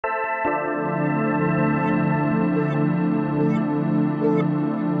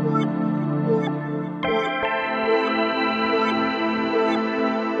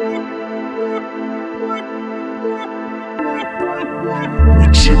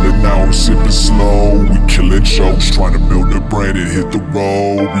chillin' now, I'm sippin' slow. We killin' shows, trying to build a brand and hit the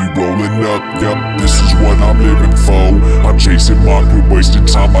road. We rollin' up, yep, this is what I'm living for. I'm chasing my quit wasting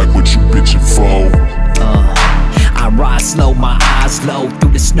time like what you bitchin' for. I ride slow, my eyes low,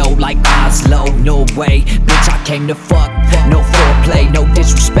 through the snow like Ostrow. No way, bitch, I came to fuck. No foreplay, no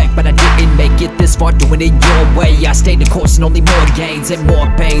disrespect, but I didn't make it this far doing it your way. I stayed the course and only more gains and more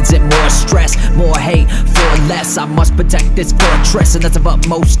pains and more stress, more hate for less. I must protect this fortress, and that's of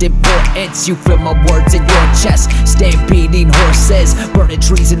utmost importance. You feel my words in your chest, stampeding horses, burning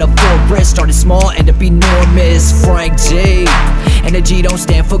trees in the forest. Started small, end up enormous. Frank G. And the G don't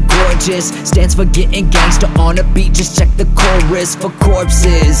stand for gorgeous, stands for getting gangsta on a beat. Just check the chorus for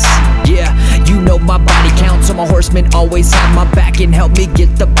corpses. Yeah, you know my body count, so my horsemen always have my back and help me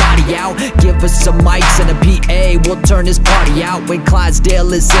get the body out. Give us some mics and a PA, we'll turn this party out. When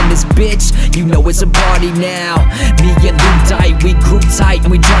Clydesdale is in this bitch, you know it's a party now. Me and Lewdite, we group tight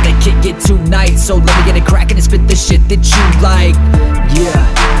and we tryna kick it tonight. So let me get it crackin' and spit the shit that you like. Yeah.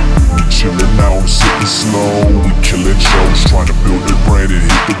 We chillin' now, I'm sippin' slow. We killin' shows, trying to build a brand and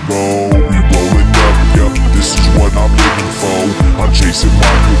hit the road. We rollin' up, yep, this is what I'm living for. I'm chasing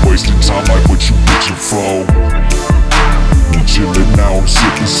my quit wasting time like what you bitchin' for. We chillin' now, I'm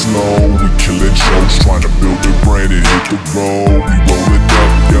sippin' slow. We killin' shows, trying to build a brand and hit the road. We rollin'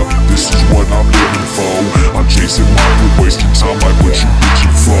 up, yep, this is what I'm living for. I'm chasing my quit wasting time like what you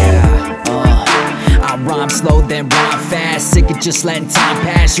bitchin' for. I rhyme slow, then rhyme fast. Sick of just letting time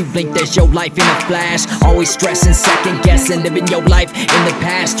pass. You blink, there's your life in a flash. Always stressing, second guessing, living your life in the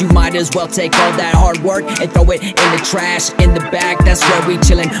past. You might as well take all that hard work and throw it in the trash. In the bag, that's where we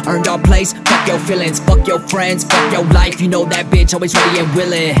chillin'. Earned our place, fuck your feelings, fuck your friends, fuck your life. You know that bitch, always ready and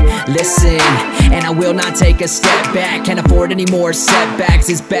willing. Listen, and I will not take a step back. Can't afford any more setbacks.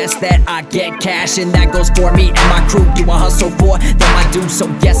 It's best that I get cash, and that goes for me and my crew. Do I hustle for them? I do, so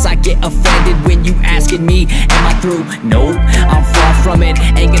yes, I get offended when you asking me, am I through? Nope, I'm far from it.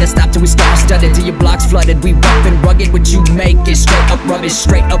 Ain't gonna stop till we star-studded, till your block's flooded. We rough and rugged, what you make is straight up rubbish.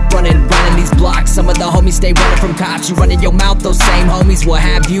 Straight up running these blocks. Some of the homies stay running from cops. You running your mouth, those same homies will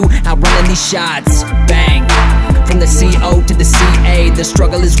have you out running these shots. Bang. From the CO to the CA, the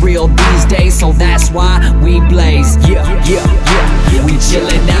struggle is real these days, so that's why we blaze. Yeah. We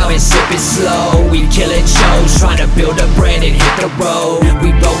chillin' now and sippin' slow. We killin' shows, trying to build a brand and hit the road.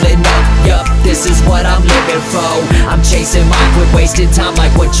 We rollin' up, yup, this is what I'm living for. I'm chasing mine, quit wasting time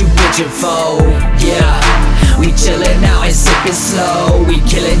like what you bitchin' for. Yeah. We chillin' now and sippin' slow. We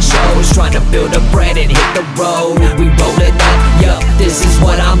killin' shows, trying to build a brand and hit the road. We rollin' up, yup, this is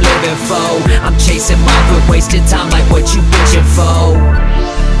what I'm living for. I'm chasing mine, quit wasting time like what you bitchin' for.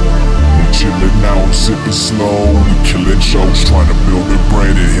 We chillin' now, I'm sippin' slow. We killin' shows, trying to build a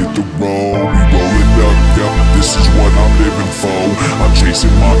brand and hit the road. We rollin' up, yep, this is what I'm living for. I'm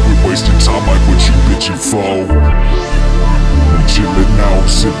chasing mine, quit wasting time like what you bitchin' for. We chillin' now, I'm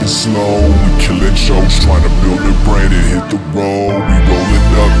sippin' slow. We killin' shows, trying to build a brand and hit the road. We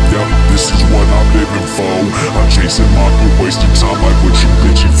rollin' up, yep, this is what I'm living for. I'm chasing mine, quit wasting time like what you